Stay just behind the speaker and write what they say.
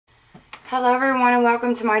Hello everyone and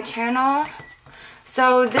welcome to my channel.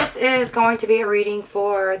 So this is going to be a reading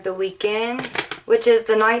for the weekend, which is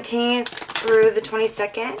the 19th through the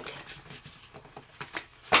 22nd.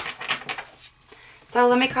 So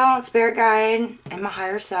let me call on Spirit Guide and my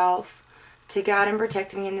higher self to guide and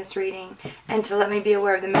protect me in this reading and to let me be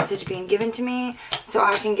aware of the message being given to me so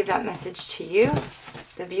I can give that message to you,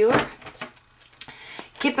 the viewer.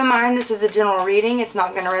 Keep in mind this is a general reading. It's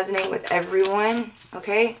not going to resonate with everyone,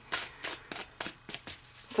 okay?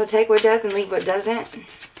 So take what does and leave what doesn't.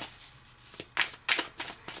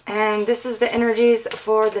 And this is the energies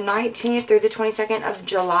for the 19th through the 22nd of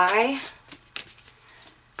July.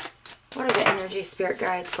 What are the energies, Spirit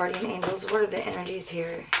Guides, Guardian Angels? What are the energies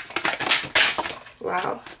here?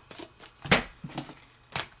 Wow.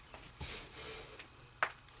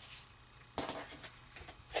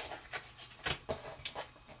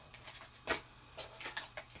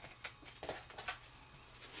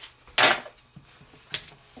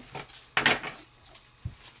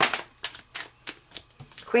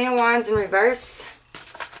 Queen of Wands in reverse.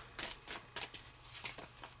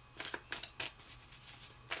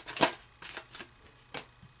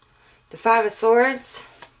 The Five of Swords.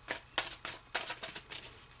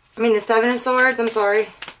 The Seven of Swords, I'm sorry.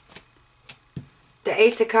 The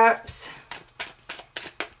Ace of Cups.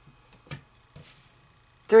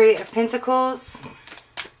 Three of Pentacles.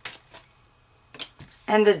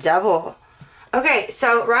 And the Devil. Okay,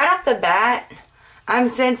 so right off the bat, I'm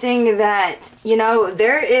sensing that, you know,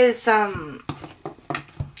 there is some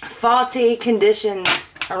faulty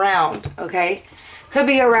conditions around, okay? Could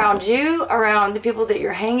be around you, around the people that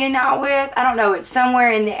you're hanging out with. I don't know. It's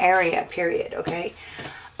somewhere in the area, period, okay?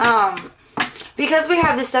 Because we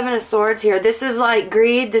have the Seven of Swords here, this is like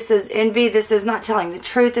greed, this is envy, this is not telling the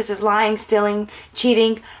truth, this is lying, stealing,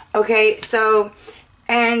 cheating, okay? So,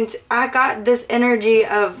 and I got this energy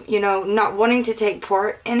of, you know, not wanting to take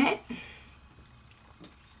part in it.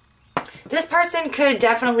 This person could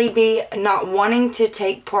definitely be not wanting to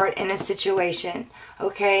take part in a situation,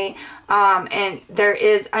 okay? And there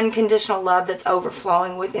is unconditional love that's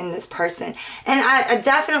overflowing within this person. And I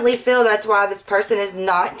definitely feel that's why this person is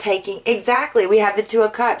not taking... Exactly, we have the Two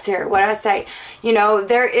of Cups here. What I say, you know,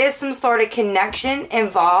 there is some sort of connection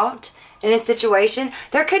involved in a situation.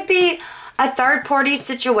 There could be a third-party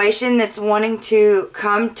situation that's wanting to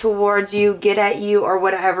come towards you, get at you, or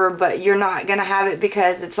whatever, but you're not going to have it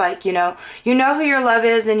because it's like, you know who your love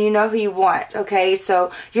is and you know who you want, okay?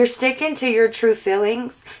 So you're sticking to your true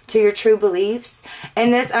feelings, to your true beliefs,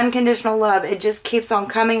 and this unconditional love, it just keeps on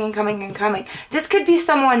coming and coming and coming. This could be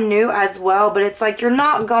someone new as well, but it's like you're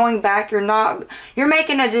not going back, you're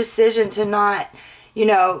making a decision to not, you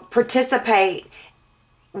know, participate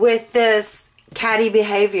with this catty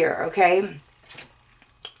behavior, okay?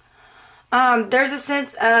 There's a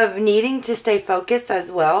sense of needing to stay focused as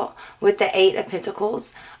well with the Eight of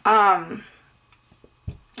Pentacles.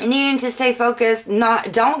 Needing to stay focused,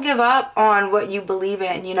 don't give up on what you believe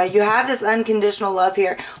in. You know, you have this unconditional love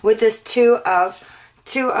here with this Two of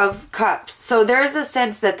Cups. So there's a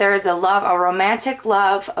sense that there is a love, a romantic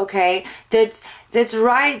love, okay, that's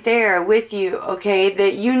right there with you, okay,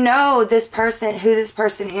 that you know this person, who this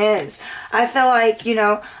person is. I feel like, you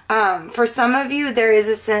know, for some of you, there is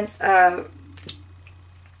a sense of,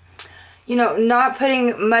 you know, not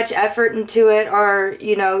putting much effort into it, or,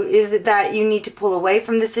 you know, is it that you need to pull away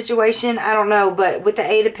from the situation? I don't know, but with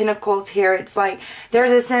the Eight of Pentacles here, it's like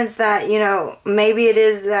there's a sense that, you know, maybe it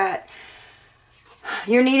is that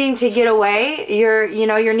you're needing to get away. You're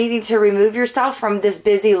needing to remove yourself from this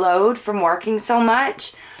busy load, from working so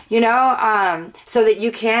much, you know, so that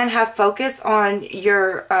you can have focus on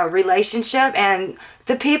your relationship and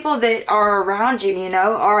the people that are around you, you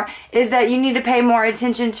know, or is that you need to pay more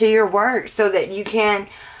attention to your work so that you can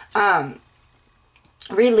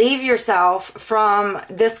relieve yourself from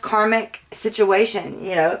this karmic situation,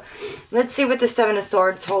 you know. Let's see what the Seven of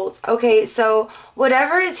Swords holds. Okay, so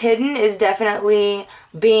whatever is hidden is definitely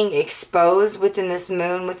being exposed within this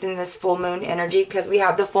moon, within this full moon energy, because we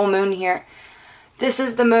have the full moon here. This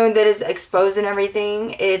is the moon that is exposing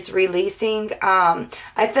everything. It's releasing. I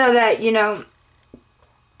feel that, you know,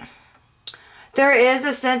 there is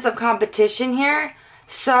a sense of competition here.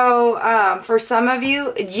 So for some of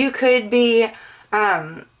you, you could be...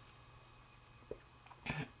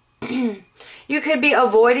 you could be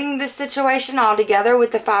avoiding this situation altogether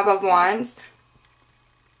with the Five of Wands.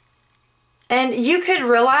 And you could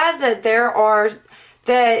realize that there are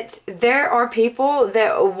people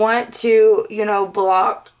that want to, you know,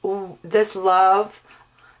 block this love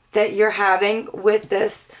that you're having with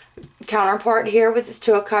this counterpart here, with this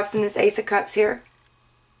Two of Cups and this Ace of Cups here.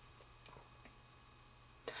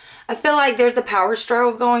 I feel like there's a power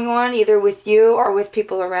struggle going on, either with you or with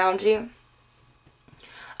people around you.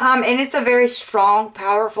 And it's a very strong,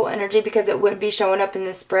 powerful energy because it would be showing up in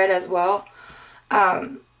this spread as well.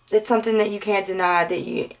 It's something that you can't deny that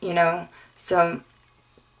you know, so...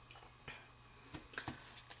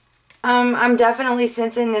 I'm definitely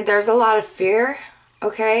sensing that there's a lot of fear,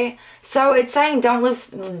 okay? So it's saying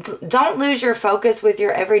don't lose your focus with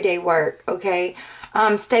your everyday work, okay?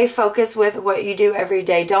 Stay focused with what you do every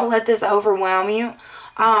day. Don't let this overwhelm you.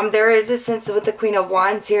 There is a sense with the Queen of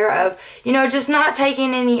Wands here of, you know, just not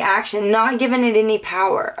taking any action, not giving it any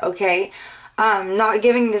power, okay? Not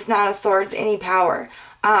giving this Nine of Swords any power.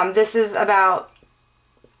 This is about...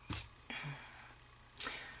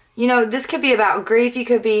 You know, this could be about grief. You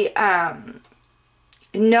could be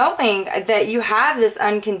knowing that you have this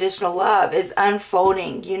unconditional love is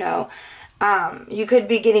unfolding, you know. You could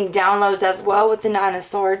be getting downloads as well with the Nine of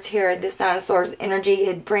Swords here. This Nine of Swords energy,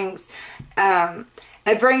 it brings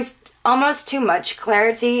almost too much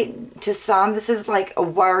clarity to some. This is like a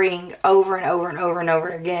worrying over and over and over and over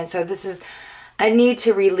again. So this is a need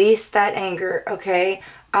to release that anger, okay?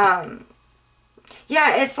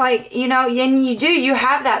 Yeah, it's like, you know, and you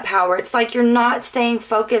have that power. It's like you're not staying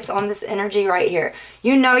focused on this energy right here.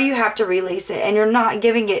 You know you have to release it, and you're not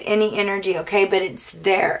giving it any energy, okay? But it's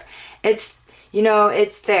there. It's, you know,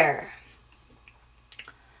 it's there.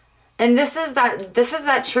 And this is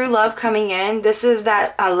that true love coming in. This is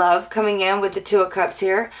that love coming in with the Two of Cups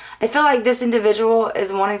here. I feel like this individual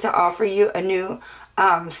is wanting to offer you a new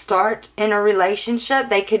start in a relationship.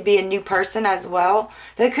 They could be a new person as well.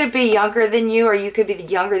 They could be younger than you, or you could be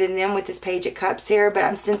younger than them with this Page of Cups here, but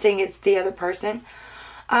I'm sensing it's the other person.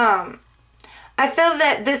 I feel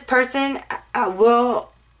that this person will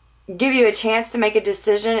give you a chance to make a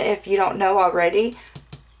decision if you don't know already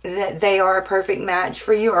that they are a perfect match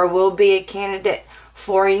for you or will be a candidate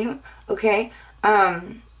for you, okay?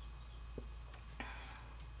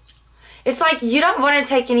 It's like you don't want to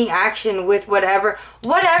take any action with whatever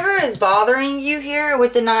is bothering you here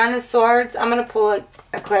with the Nine of Swords. I'm going to pull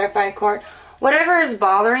a clarifying card. Whatever is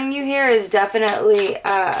bothering you here is definitely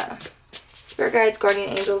Spirit Guides,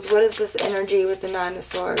 Guardian Angels. What is this energy with the Nine of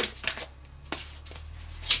Swords?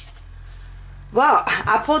 Well,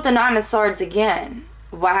 I pulled the Nine of Swords again.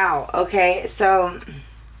 Wow. Okay, so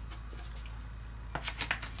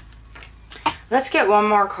let's get one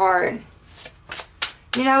more card.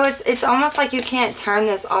 You know, it's almost like you can't turn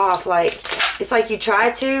this off. Like, it's like you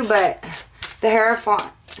try to, but the Hierophant,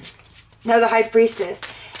 no, the High Priestess.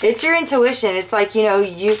 It's your intuition. It's like, you know,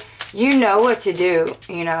 you know what to do,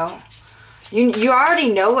 you know. You already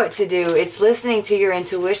know what to do. It's listening to your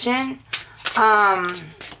intuition.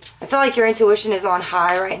 I feel like your intuition is on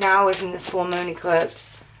high right now within this full moon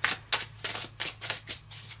eclipse.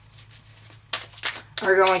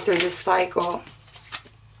 We're going through this cycle.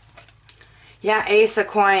 Yeah, Ace of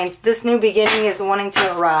Coins. This new beginning is wanting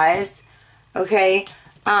to arise. Okay?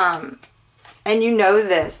 And you know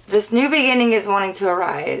this. This new beginning is wanting to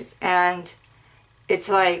arise. And it's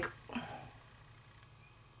like...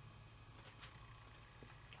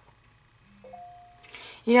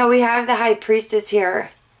 You know, we have the High Priestess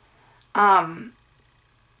here.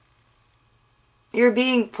 You're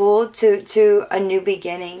being pulled to a new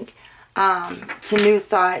beginning. To new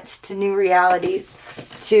thoughts, to new realities,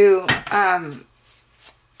 to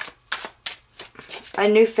a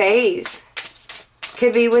new phase.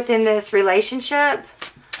 Could be within this relationship.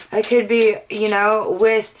 It could be, you know,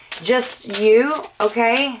 with just you,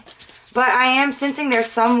 okay? But I am sensing there's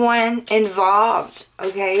someone involved,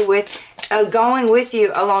 okay, with going with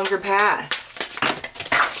you along your path.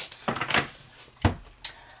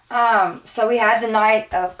 So we had the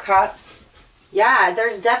Knight of Cups. Yeah,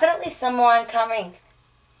 there's definitely someone coming.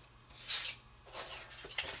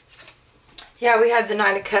 Yeah, we have the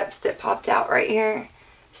Knight of Cups that popped out right here.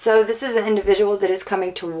 So this is an individual that is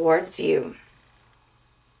coming towards you.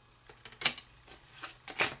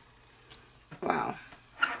 Wow.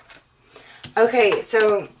 Okay,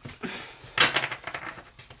 so...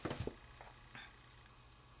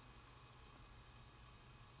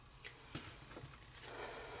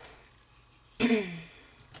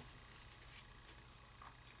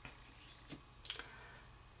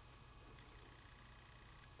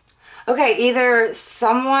 Okay, either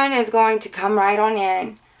someone is going to come right on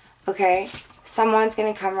in. Okay, someone's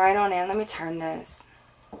going to come right on in. Let me turn this.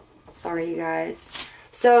 Sorry, you guys.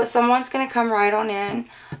 So, someone's going to come right on in.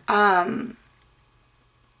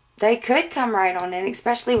 They could come right on in,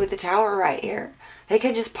 especially with the Tower right here. They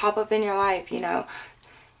could just pop up in your life, you know.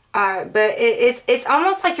 But it's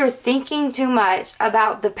almost like you're thinking too much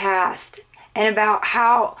about the past. and about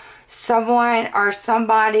how someone or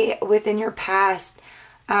somebody within your past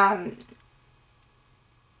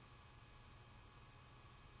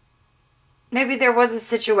maybe there was a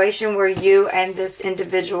situation where you and this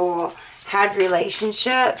individual had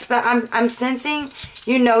relationships, but I'm sensing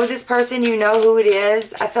you know this person, you know who it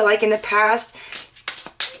is. I feel like in the past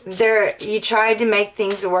you tried to make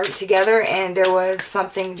things work together, and there was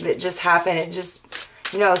something that just happened. It just,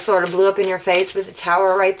 you know, sort of blew up in your face with the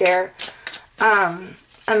tower right there.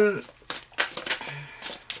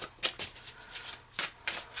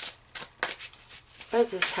 What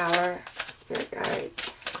is this tower? Spirit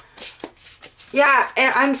guides. Yeah,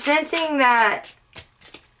 and I'm sensing that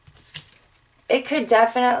it could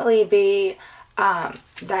definitely be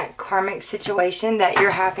that karmic situation that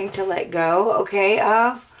you're having to let go, okay,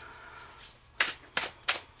 of.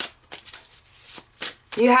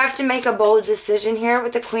 You have to make a bold decision here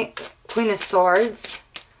with the Queen of Swords.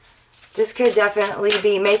 This could definitely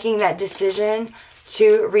be making that decision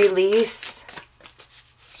to release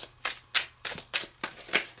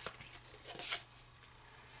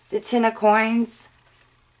the Ten of Coins.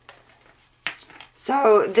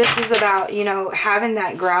 So this is about, you know, having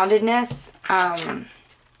that groundedness.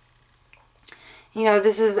 You know,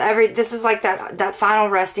 this is like that final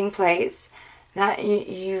resting place that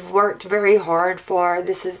you've worked very hard for.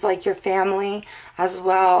 This is like your family as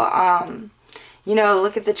well. You know,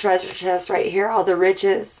 look at the treasure chest right here, all the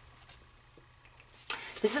riches.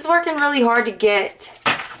 This is working really hard to get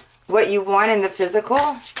what you want in the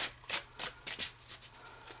physical.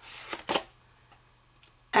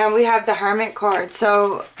 And we have the Hermit card.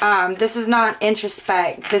 So this is not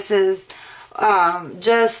introspect. This is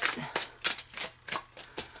just,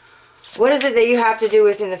 what is it that you have to do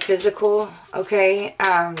within the physical? Okay.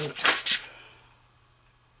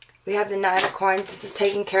 We have the Nine of Coins. This is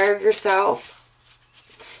taking care of yourself.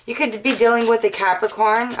 You could be dealing with a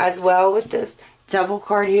Capricorn as well with this Devil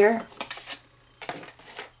card here.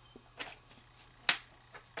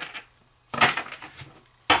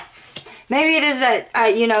 Maybe it is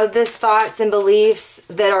that, you know, this thoughts and beliefs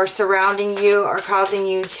that are surrounding you are causing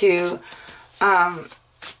you to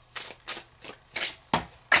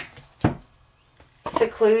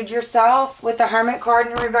seclude yourself with the Hermit card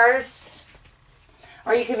in reverse.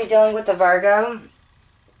 Or you could be dealing with the Virgo.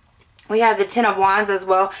 We have the Ten of Wands as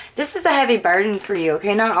well. This is a heavy burden for you,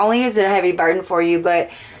 okay? Not only is it a heavy burden for you, but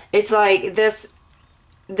it's like this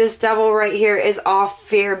Devil right here is all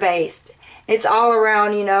fear-based. It's all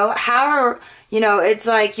around, you know, you know, it's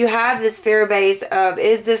like you have this fear base of,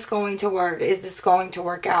 is this going to work? Is this going to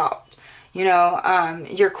work out? You know,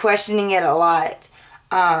 you're questioning it a lot.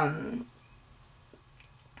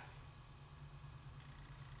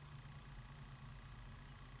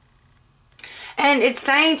 And it's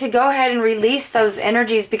saying to go ahead and release those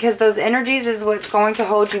energies, because those energies is what's going to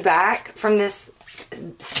hold you back from this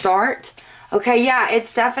start. Okay, yeah,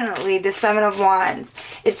 it's definitely the Seven of Wands.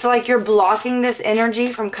 It's like you're blocking this energy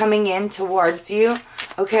from coming in towards you.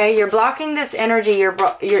 Okay, you're blocking this energy. You're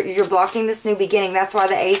blocking this new beginning. That's why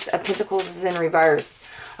the Ace of Pentacles is in reverse.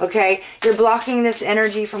 Okay, you're blocking this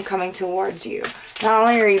energy from coming towards you. Not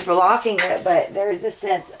only are you blocking it, but there's a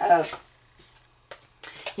sense of,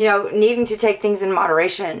 you know, needing to take things in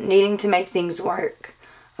moderation, needing to make things work.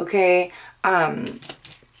 Okay,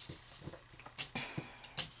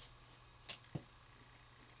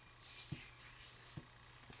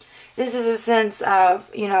 this is a sense of,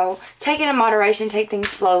 you know, take it in moderation, take things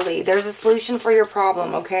slowly. There's a solution for your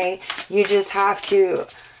problem, okay? You just have to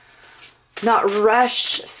not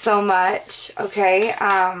rush so much, okay?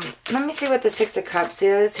 Let me see what the Six of Cups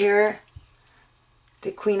is here.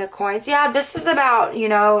 The Queen of Coins. Yeah, this is about, you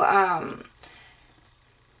know,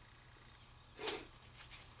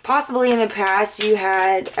 possibly in the past you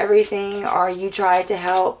had everything, or you tried to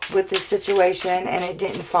help with this situation and it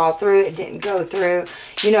didn't fall through, it didn't go through.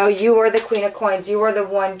 You know, you were the Queen of Coins. You were the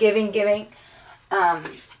one giving. And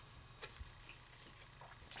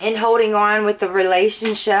holding on with the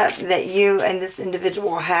relationship that you and this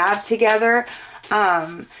individual have together.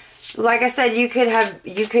 Like I said, you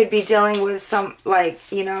could be dealing with some, like,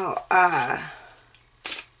 you know,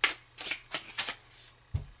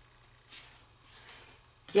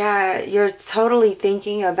 yeah, you're totally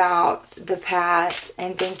thinking about the past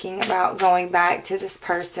and thinking about going back to this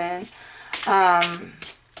person.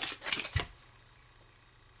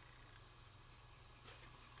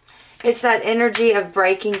 It's that energy of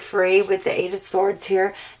breaking free with the Eight of Swords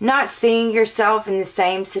here. Not seeing yourself in the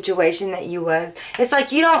same situation that you was. It's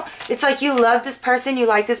like you don't, it's like you love this person, you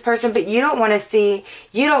like this person, but you don't want to see,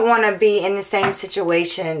 you don't want to be in the same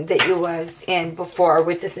situation that you was in before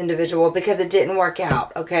with this individual because it didn't work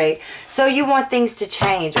out, okay? So you want things to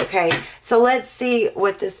change, okay? So let's see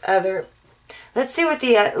what this other, let's see what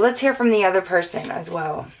the, let's hear from the other person as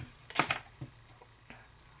well.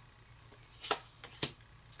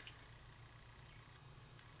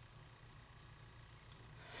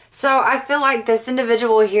 So I feel like this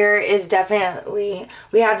individual here is definitely,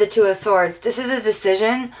 we have the Two of Swords. This is a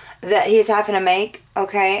decision that he's having to make,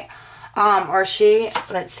 okay? Or she,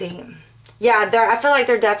 let's see. Yeah, I feel like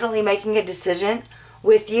they're definitely making a decision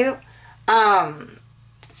with you.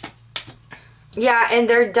 Yeah, and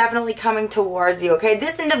they're definitely coming towards you, okay?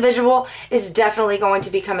 This individual is definitely going to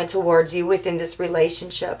be coming towards you within this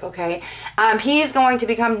relationship, okay? He is going to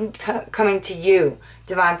be coming to you,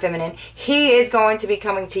 Divine Feminine. He is going to be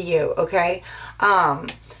coming to you, okay?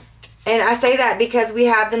 And I say that because we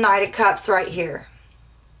have the Knight of Cups right here.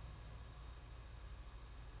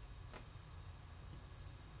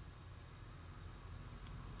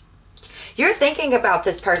 You're thinking about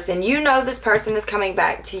this person. You know this person is coming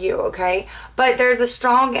back to you, okay? But there's a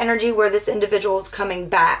strong energy where this individual is coming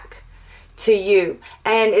back to you.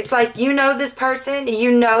 And it's like, you know this person.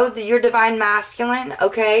 You know that you're Divine Masculine,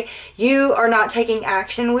 okay? You are not taking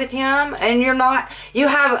action with him. And you're not,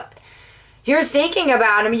 you're thinking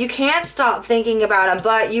about him. You can't stop thinking about him.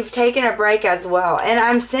 But you've taken a break as well. And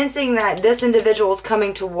I'm sensing that this individual is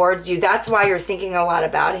coming towards you. That's why you're thinking a lot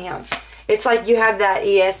about him. It's like you have that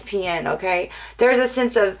ESPN, okay? There's a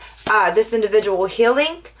sense of this individual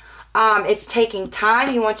healing. It's taking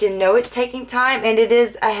time. He wants you to know it's taking time. And it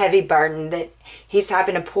is a heavy burden that he's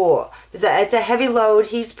having to pull. It's a heavy load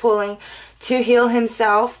he's pulling to heal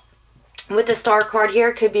himself. With the Star card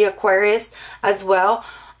here, could be Aquarius as well.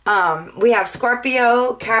 We have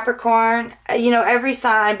Scorpio, Capricorn, you know, every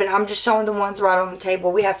sign. But I'm just showing the ones right on the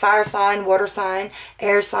table. We have fire sign, water sign,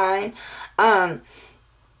 air sign.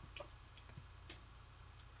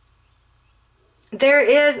 There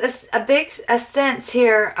is a big sense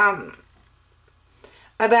here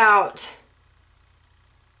about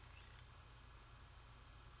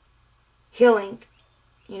healing.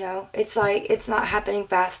 You know, it's like it's not happening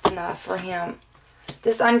fast enough for him.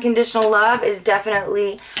 This unconditional love is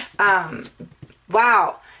definitely,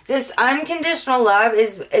 wow. This unconditional love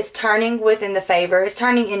is turning within the favor. It's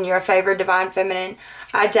turning in your favor, Divine Feminine.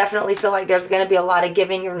 I definitely feel like there's going to be a lot of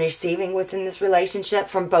giving and receiving within this relationship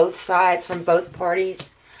from both sides, from both parties.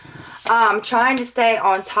 Trying to stay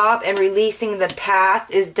on top and releasing the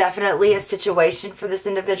past is definitely a situation for this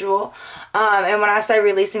individual. And when I say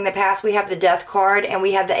releasing the past, we have the Death card and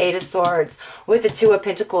we have the Eight of Swords with the Two of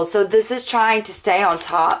Pentacles. So this is trying to stay on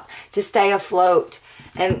top, to stay afloat.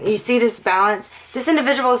 And you see this balance. This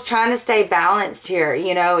individual is trying to stay balanced here,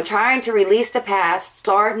 you know, trying to release the past,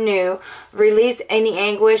 start new, release any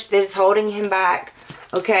anguish that is holding him back,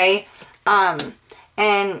 okay?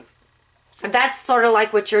 And that's sort of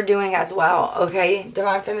like what you're doing as well, okay,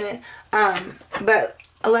 Divine Feminine? But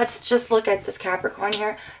let's just look at this Capricorn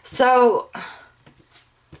here. So,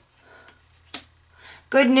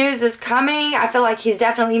 good news is coming. I feel like he's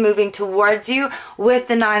definitely moving towards you with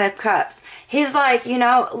the Nine of Cups. He's like, you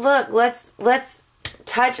know, look, let's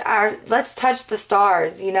touch the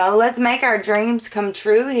stars, you know, let's make our dreams come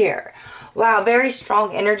true here. Wow, very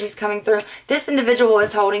strong energies coming through. This individual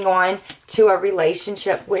is holding on to a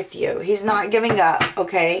relationship with you. He's not giving up,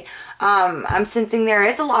 okay? I'm sensing there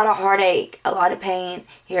is a lot of heartache, a lot of pain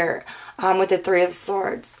here with the Three of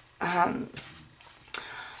Swords. And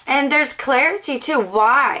there's clarity too.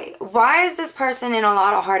 Why? Why is this person in a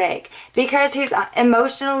lot of heartache? Because he's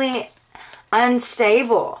emotionally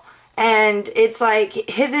unstable. And it's like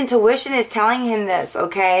his intuition is telling him this,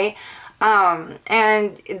 okay?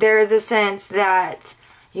 And there is a sense that,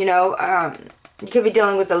 you know, you could be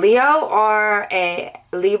dealing with a Leo or a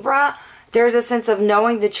Libra. There's a sense of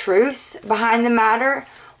knowing the truth behind the matter,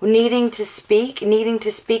 needing to speak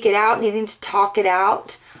it out, needing to talk it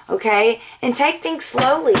out. Okay, and take things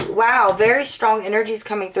slowly. Wow, very strong energies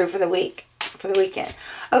coming through for the weekend.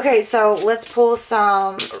 Okay, so let's pull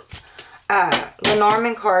some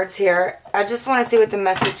Lenormand cards here. I just want to see what the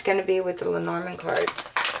message is going to be with the Lenormand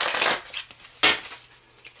cards.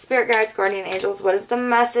 Spirit guides, guardian angels, what is the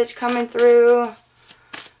message coming through?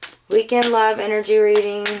 Weekend love energy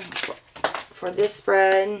reading for this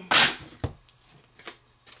spread.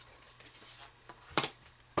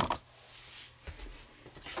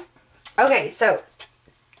 Okay, so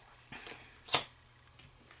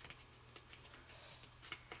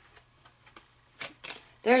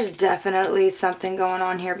There's definitely something going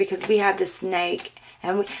on here because we have the snake.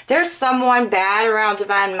 And there's someone bad around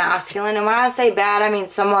divine masculine. And when I say bad, I mean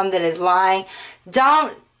someone that is lying.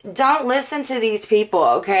 Don't listen to these people,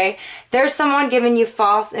 okay? There's someone giving you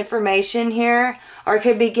false information here, or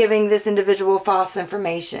could be giving this individual false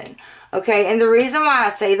information, okay? And the reason why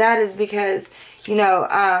I say that is because, you know,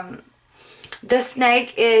 the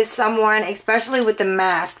snake is someone, especially with the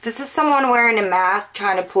mask. This is someone wearing a mask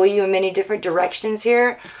trying to pull you in many different directions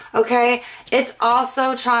here, okay? It's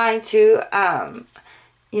also trying to,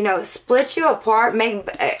 you know, split you apart,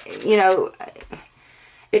 you know,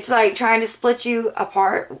 it's like trying to split you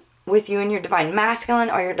apart with you and your divine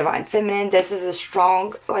masculine or your divine feminine. This is a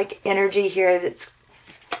strong, like, energy here that's...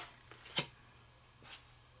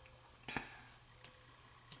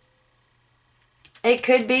 It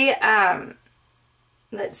could be,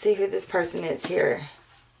 let's see who this person is here.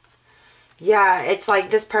 Yeah, it's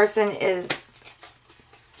like this person is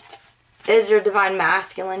your divine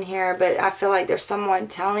masculine here, but I feel like there's someone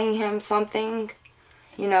telling him something.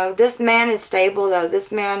 You know, this man is stable though.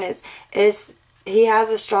 This man he has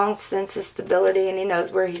a strong sense of stability and he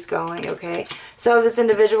knows where he's going, okay? So this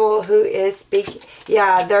individual who is speaking,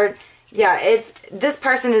 this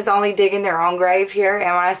person is only digging their own grave here.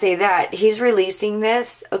 And when I say that, he's releasing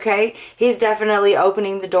this, okay? He's definitely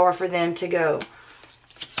opening the door for them to go.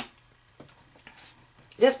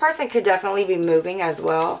 This person could definitely be moving as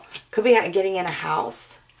well. Could be getting in a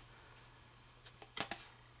house.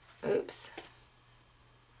 Oops.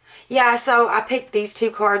 Yeah, so I picked these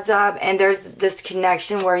two cards up, and there's this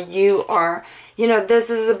connection where you are, you know, this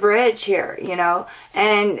is a bridge here, you know,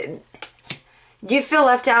 and you feel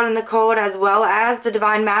left out in the cold as well as the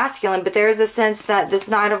divine masculine, but there is a sense that this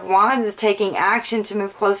Knight of Wands is taking action to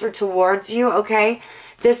move closer towards you, okay?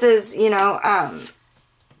 This is, you know,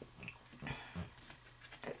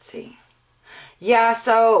 let's see. Yeah,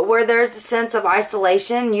 so where there's a sense of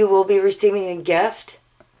isolation, you will be receiving a gift.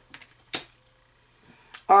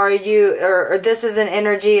 Or this is an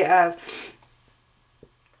energy of,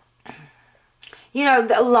 you know,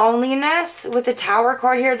 the loneliness with the Tower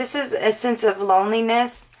card here. This is a sense of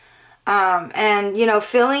loneliness. And, you know,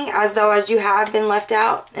 feeling as though as you have been left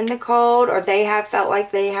out in the cold, or they have felt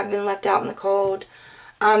like they have been left out in the cold.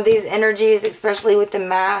 These energies, especially with the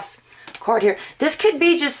mask card here. This could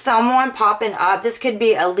be just someone popping up. This could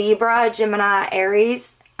be a Libra, Gemini,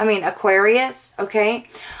 Aquarius, okay?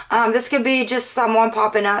 This could be just someone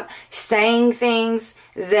popping up saying things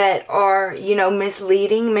that are, you know,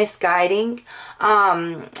 misleading, misguiding,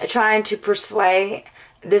 trying to persuade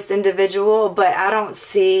this individual, but I don't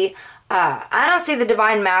see the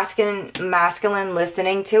divine masculine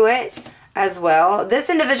listening to it as well.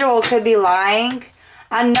 This individual could be lying.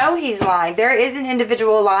 I know he's lying. There is an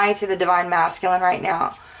individual lying to the divine masculine right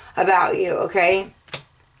now about you, okay?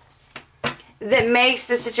 That makes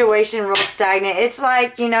the situation real stagnant. It's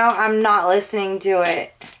like, you know, I'm not listening to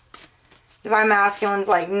it. Divine masculine's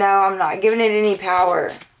like, no, I'm not giving it any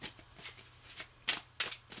power.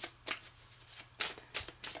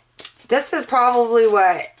 This is probably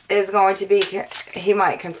what is going to be, he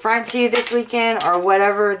might confront you this weekend or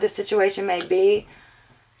whatever the situation may be.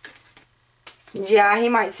 Yeah, he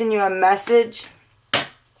might send you a message. I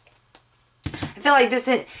feel like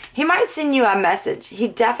he might send you a message. He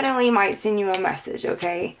definitely might send you a message,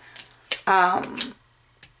 okay?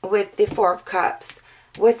 With the Four of Cups.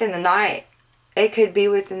 Within the night. It could be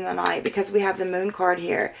within the night because we have the Moon card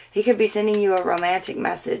here. He could be sending you a romantic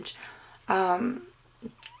message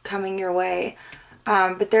coming your way.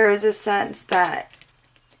 But there is a sense that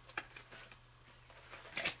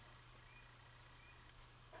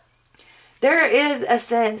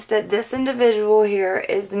this individual here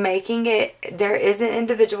is making it, there is an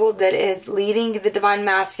individual that is leading the divine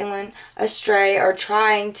masculine astray or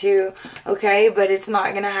trying to, okay, but it's not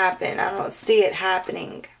going to happen. I don't see it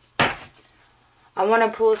happening. I want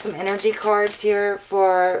to pull some energy cards here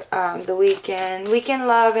for the weekend. Weekend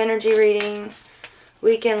love energy reading.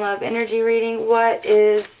 Weekend love energy reading. What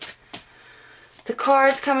is the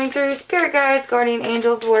cards coming through? Spirit guides, guardian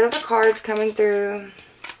angels, what are the cards coming through?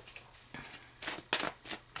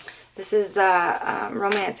 This is the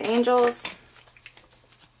Romance Angels.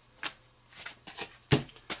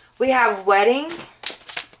 We have Wedding.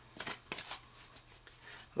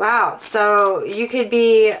 Wow. So you could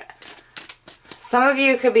be, some of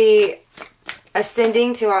you could be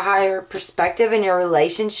ascending to a higher perspective in your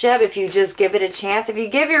relationship if you just give it a chance. If you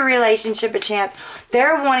give your relationship a chance,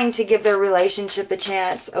 they're wanting to give their relationship a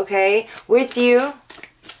chance, okay, with you.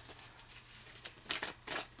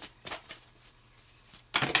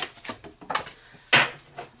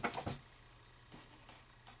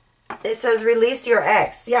 It says release your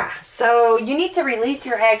ex. Yeah, so you need to release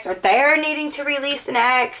your ex, or they're needing to release an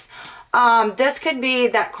ex. This could be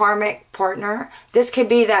that karmic partner. This could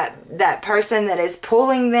be that person that is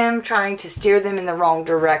pulling them, trying to steer them in the wrong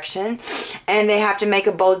direction. And they have to make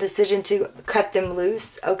a bold decision to cut them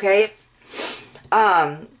loose, okay?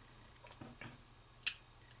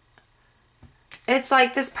 It's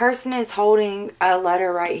like this person is holding a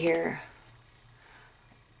letter right here.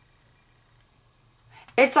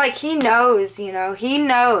 It's like he knows, you know, he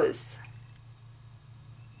knows.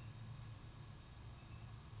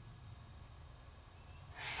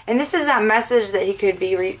 And this is that message that you could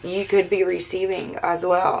be receiving as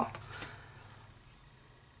well.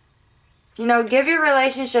 You know, give your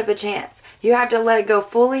relationship a chance. You have to let go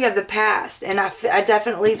fully of the past. And I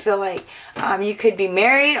definitely feel like you could be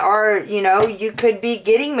married, or, you know, you could be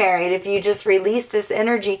getting married if you just release this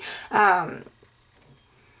energy.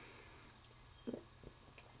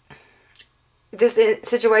 This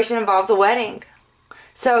situation involves a wedding.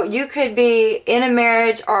 So you could be in a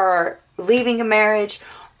marriage or leaving a marriage,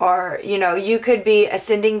 or, you know, you could be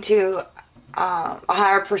ascending to a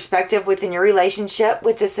higher perspective within your relationship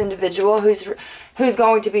with this individual who's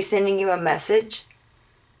going to be sending you a message.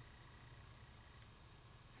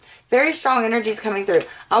 Very strong energies coming through.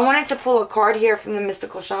 I wanted to pull a card here from the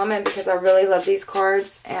Mystical Shaman because I really love these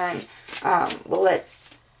cards, and we'll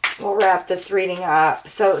wrap this reading up.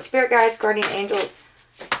 So, Spirit Guides, Guardian Angels.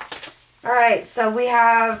 Alright, so we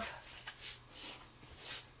have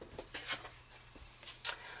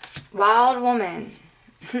Wild Woman.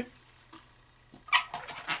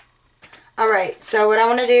 Alright, so what I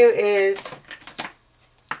want to do is,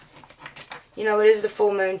 you know, it is the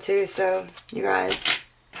full moon too, so you guys.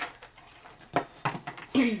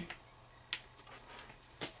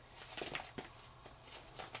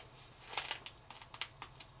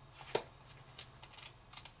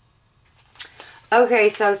 Okay,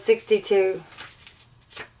 so 62.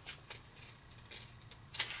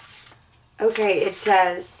 Okay, it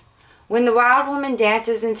says, when the wild woman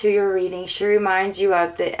dances into your reading, she reminds you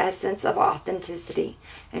of the essence of authenticity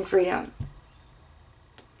and freedom.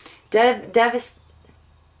 Divested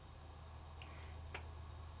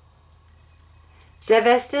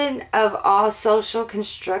of all social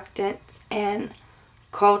constructs and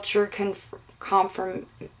culture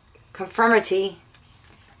conformity,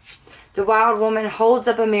 the wild woman holds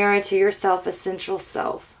up a mirror to your essential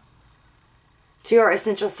self. To your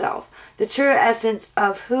essential self. The true essence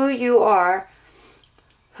of who you are,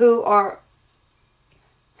 who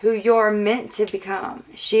you're meant to become.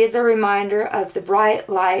 She is a reminder of the bright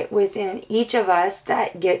light within each of us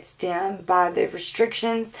that gets dimmed by the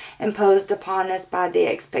restrictions imposed upon us by the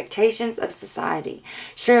expectations of society.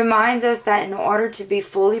 She reminds us that in order to be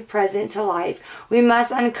fully present to life, we must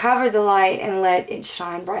uncover the light and let it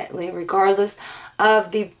shine brightly, regardless of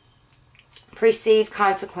the perceived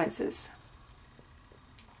consequences.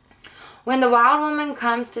 When the wild woman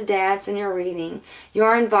comes to dance in your reading, you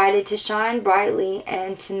are invited to shine brightly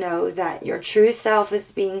and to know that your true self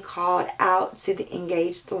is being called out to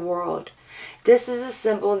engage the world. This is a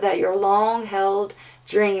symbol that your long-held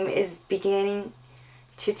dream is beginning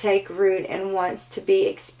to take root and wants to be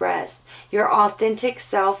expressed. Your authentic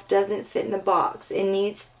self doesn't fit in the box. It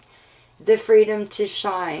needs the freedom to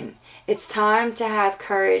shine. It's time to have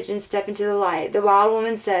courage and step into the light. The wild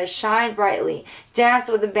woman says, shine brightly, dance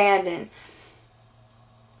with abandon,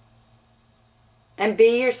 and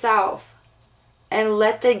be yourself. And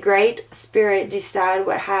let the Great Spirit decide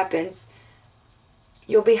what happens.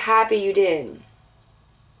 You'll be happy you did.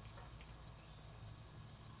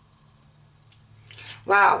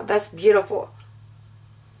 Wow, that's beautiful.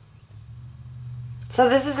 So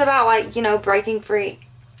this is about, like, you know, breaking free.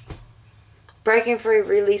 Breaking free,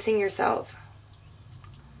 releasing yourself.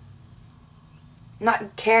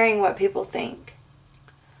 Not caring what people think.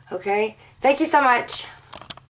 Okay? Thank you so much.